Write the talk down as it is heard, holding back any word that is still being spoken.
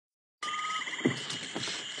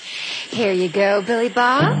Here you go, Billy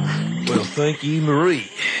Bob. Well, thank you,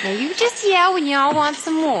 Marie. Now you just yell when y'all want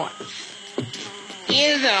some more.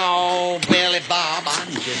 You know, Billy Bob,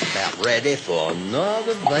 I'm just about ready for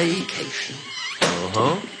another vacation.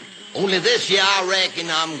 Uh-huh. Only this year I reckon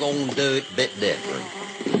I'm gonna do it a bit different.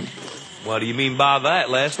 What do you mean by that,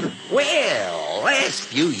 Lester? Well, last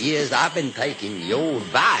few years I've been taking your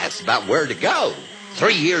advice about where to go.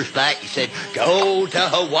 3 years back you said, go to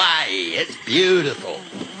Hawaii, it's beautiful.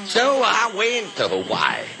 So I went to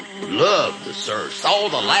Hawaii. Loved the surf, saw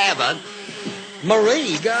the lava.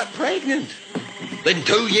 Marie got pregnant. Then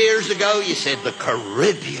 2 years ago you said the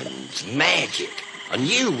Caribbean's magic. And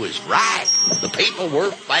you was right. The people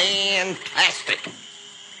were fantastic.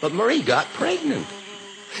 But Marie got pregnant.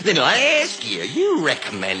 Then last year, you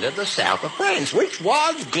recommended the south of France, which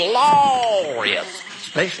was glorious,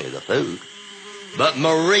 especially the food. But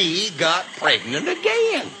Marie got pregnant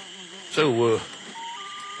again. So,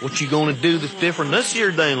 what you gonna do that's different this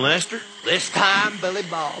year, then, Lester? This time, Billy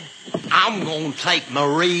Bob, I'm gonna take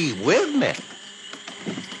Marie with me.